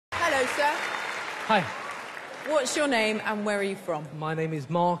Hello, sir. Hi. What's your name and where are you from? My name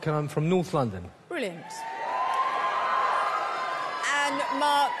is Mark and I'm from North London. Brilliant. And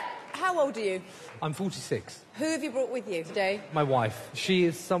Mark, how old are you? I'm 46. Who have you brought with you today? My wife. She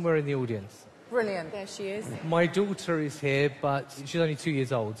is somewhere in the audience. Brilliant. There she is. My daughter is here, but she's only 2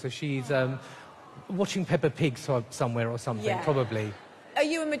 years old, so she's watching Peppa Pig somewhere or something, Yeah. probably. Are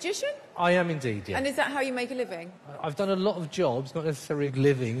you a magician? I am indeed, yeah. And is that how you make a living? I've done a lot of jobs, not necessarily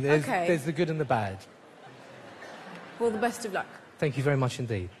living. There's the good and the bad. Well, the best of luck. Thank you very much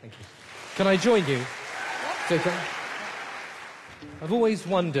indeed. Thank you. Can I join you? Yeah. Okay. I've always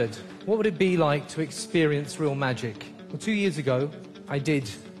wondered, what would it be like to experience real magic? Well, 2 years ago, I did,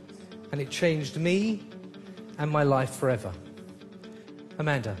 and it changed me and my life forever.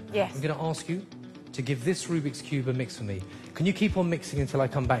 Amanda, yes. I'm going to ask you to give this Rubik's Cube a mix for me. Can you keep on mixing until I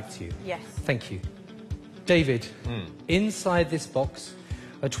come back to you? Yes. Thank you. David, inside this box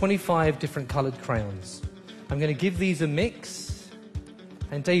are 25 different coloured crayons. I'm going to give these a mix,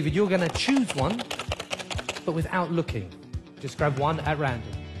 and David, you're going to choose one, but without looking. Just grab one at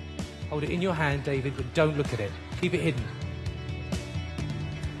random. Hold it in your hand, David, but don't look at it. Keep it hidden.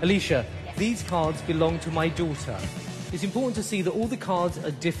 Alicia, yes. These cards belong to my daughter. It's important to see that all the cards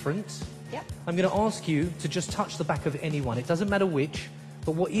are different. Yep. I'm going to ask you to just touch the back of any one. It doesn't matter which,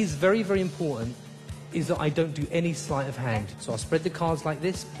 but what is very, very important is that I don't do any sleight of hand. So I'll spread the cards like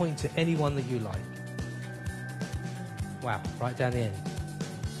this, point to any one that you like. Wow, right down the end.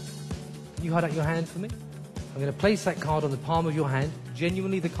 Can you hold out your hand for me? I'm going to place that card on the palm of your hand,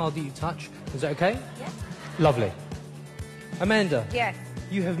 genuinely the card that you touch. Is that okay? Yes. Lovely. Amanda. Yes.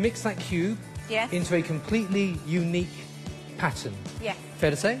 You have mixed that cube into a completely unique pattern. Yes.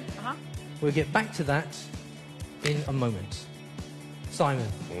 Fair to say? Uh-huh. We'll get back to that in a moment. Simon,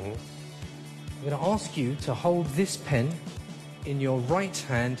 I'm going to ask you to hold this pen in your right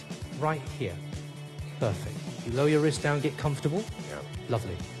hand right here. Perfect. You lower your wrist down, get comfortable. Yeah.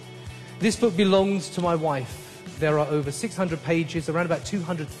 Lovely. This book belongs to my wife. There are over 600 pages, around about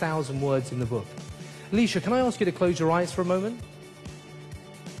 200,000 words in the book. Alicia, can I ask you to close your eyes for a moment?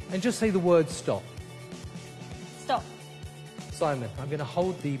 And just say the word stop. Stop. Simon, I'm going to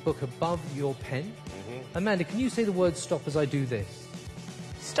hold the book above your pen. Amanda, can you say the word stop as I do this?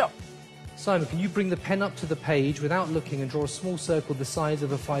 Stop. Simon, can you bring the pen up to the page without looking and draw a small circle the size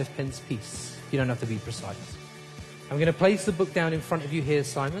of a 5-pence piece? You don't have to be precise. I'm going to place the book down in front of you here,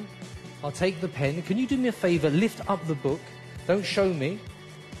 Simon. I'll take the pen. Can you do me a favour? Lift up the book. Don't show me.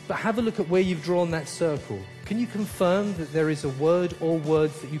 But have a look at where you've drawn that circle. Can you confirm that there is a word or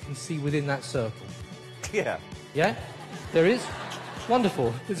words that you can see within that circle? Yeah. Yeah? There is?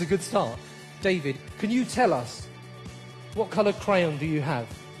 Wonderful. It's a good start. David, can you tell us what colour crayon do you have?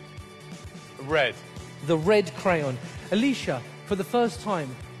 Red. The red crayon. Alicia, for the first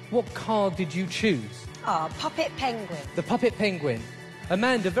time, what card did you choose? Puppet penguin. The puppet penguin.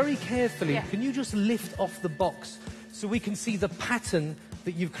 Amanda, very carefully, can you just lift off the box so we can see the pattern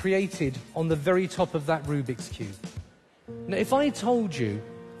that you've created on the very top of that Rubik's Cube? Now, if I told you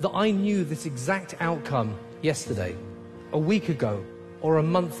that I knew this exact outcome yesterday, a week ago, or a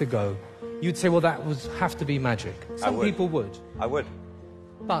month ago, you'd say, well, that would have to be magic. Some people would. I would.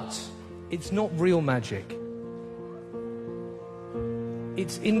 But it's not real magic.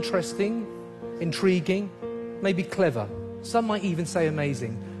 It's interesting, intriguing, maybe clever. Some might even say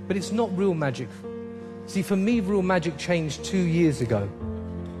amazing, but it's not real magic. See, for me, real magic changed 2 years ago.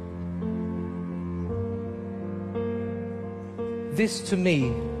 This, to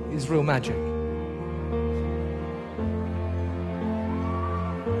me, is real magic.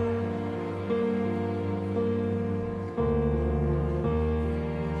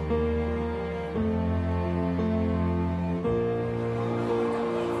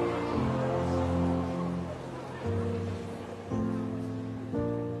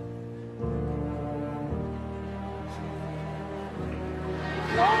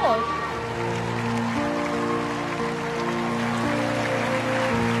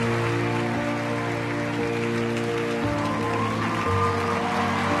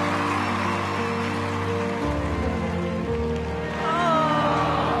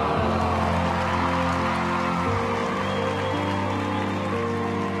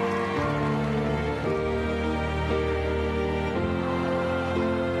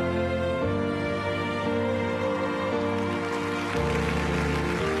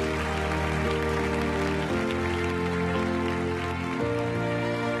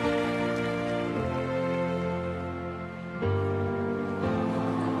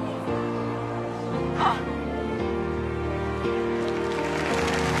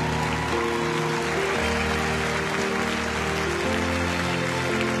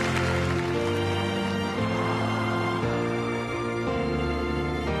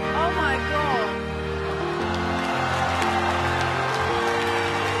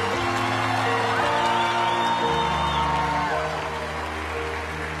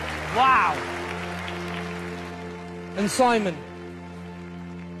 Wow. And Simon,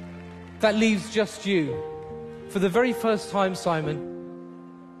 that leaves just you. For the very first time, Simon,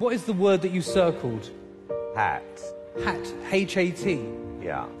 what is the word that you circled? Hat. Hat. H-A-T.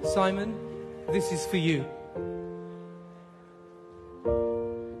 Yeah. Simon, this is for you.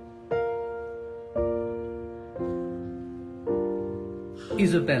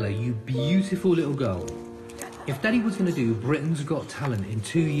 Isabella, you beautiful little girl. If Daddy was going to do Britain's Got Talent in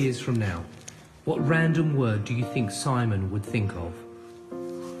 2 years from now, what random word do you think Simon would think of?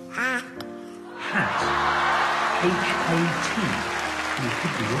 Hat. Hat. H-A-T. You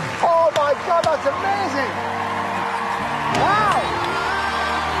could be right. Oh my God, that's amazing! Wow!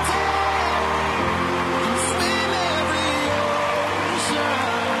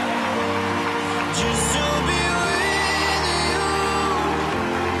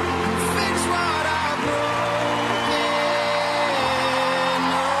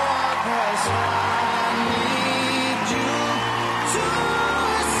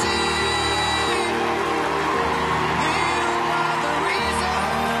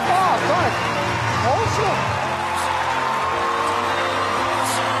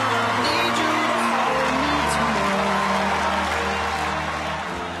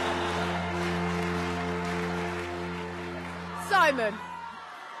 Simon.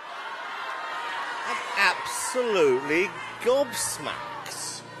 I'm absolutely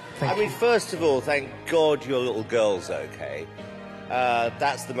gobsmacked. I mean, first of all, thank God your little girl's okay.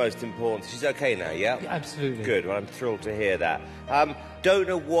 That's the most important. She's okay now, yeah? Yeah, absolutely. Good, well, I'm thrilled to hear that. Don't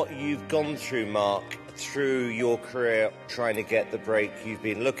know what you've gone through, Mark, through your career trying to get the break you've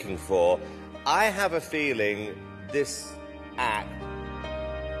been looking for. I have a feeling this act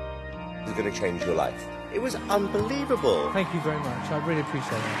is going to change your life. It was unbelievable. Thank you very much. I really appreciate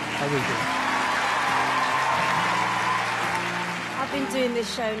that. I really do. I've been doing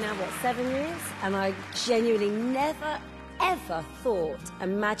this show now, what, 7 years? And I genuinely never, ever thought a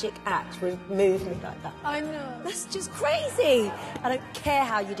magic act would move me like that. I know. That's just crazy. I don't care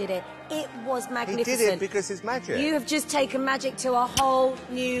how you did it. It was magnificent. He did it because it's magic. You have just taken magic to a whole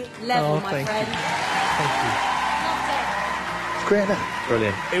new level, my friend. Thank you. It's great, isn't it?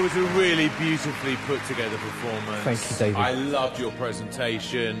 Brilliant. It was a really beautifully put together performance. Thank you, David. I loved your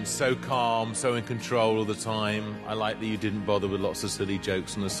presentation. So calm, so in control all the time. I like that you didn't bother with lots of silly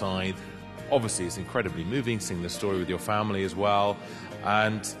jokes on the side. Obviously, it's incredibly moving, seeing the story with your family as well.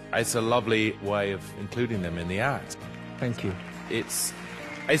 And it's a lovely way of including them in the act. Thank you. It's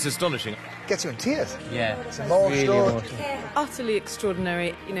astonishing. Gets you in tears. Yeah. It's a more really story. emotional. Utterly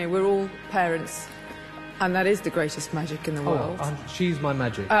extraordinary. You know, we're all parents, and that is the greatest magic in the world. She's my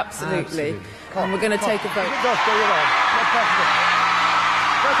magic. Absolutely. And we're going to take a vote. Just go your own. No pressure.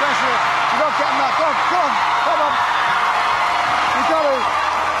 No pressure. You're not getting that. Go on, go on. Come on. You got to.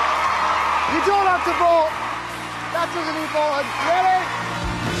 You don't have to vote. That doesn't need voting. Ready?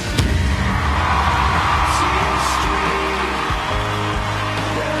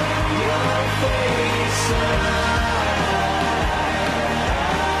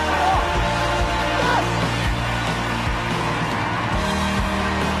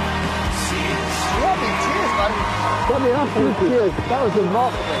 Got me absolute tears. That was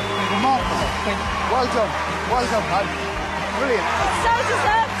remarkable. Remarkable. Well done. Well done, man. Brilliant. So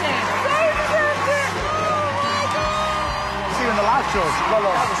deserved it. So deserved it. Oh, my God. See you in the live shows. Well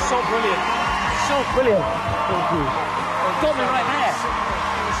done. That was so brilliant. So brilliant. Thank you. Got me right there.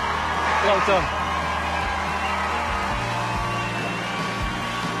 Well done.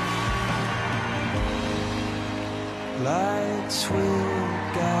 Lights will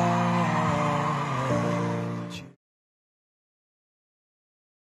guide